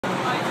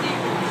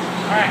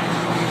Alright,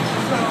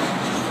 so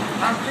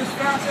I'm Chris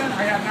Fountain.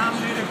 I got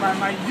nominated by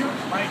my youth,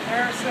 Mike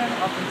Harrison,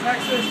 up in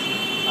Texas,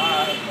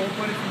 old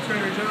buddy from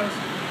Trader Joe's.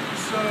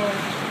 So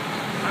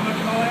I'm going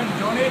to go ahead and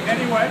donate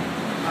anyway,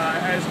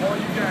 as all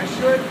you guys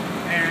should,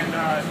 and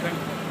then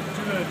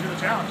do the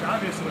challenge,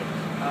 obviously.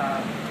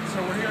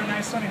 So we're here in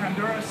nice sunny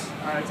Honduras.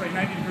 It's like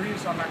 90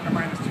 degrees, so I'm not going to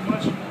mind this too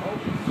much.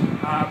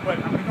 But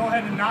I'm going to go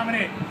ahead and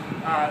nominate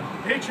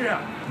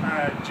Patreon,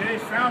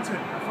 Jay Fountain,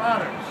 my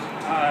father.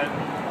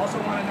 Also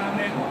want to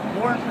nominate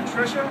Lauren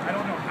Patricia. I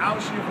don't know how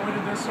she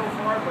avoided this so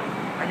far, but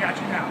I got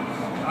you now.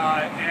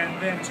 And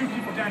then two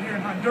people down here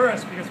in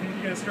Honduras, because we need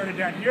to get it started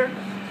down here.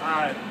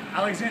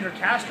 Alexander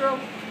Castro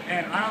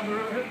and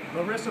Ana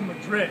Larissa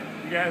Madrid.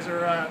 You guys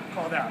are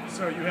called out.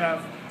 So you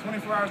have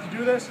 24 hours to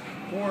do this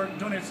or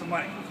donate some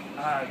money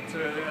to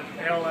the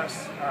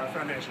ALS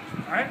Foundation.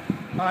 All right?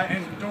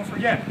 And don't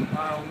forget,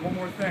 one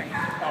more thing.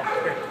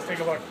 Oh, here, let's take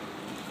a look.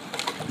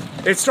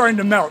 It's starting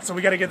to melt, so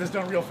we got to get this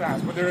done real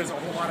fast, but there is a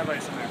whole lot of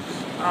ice in there.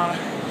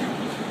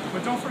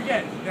 But don't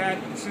forget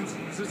that, since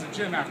this is a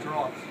gym after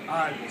all,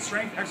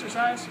 strength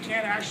exercise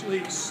can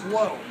actually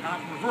slow, not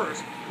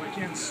reverse, but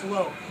can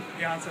slow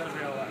the onset of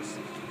ALS.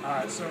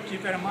 So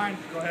keep that in mind.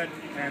 Go ahead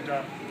and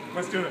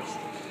let's do this.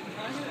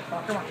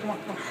 Come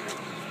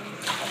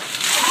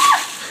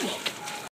on.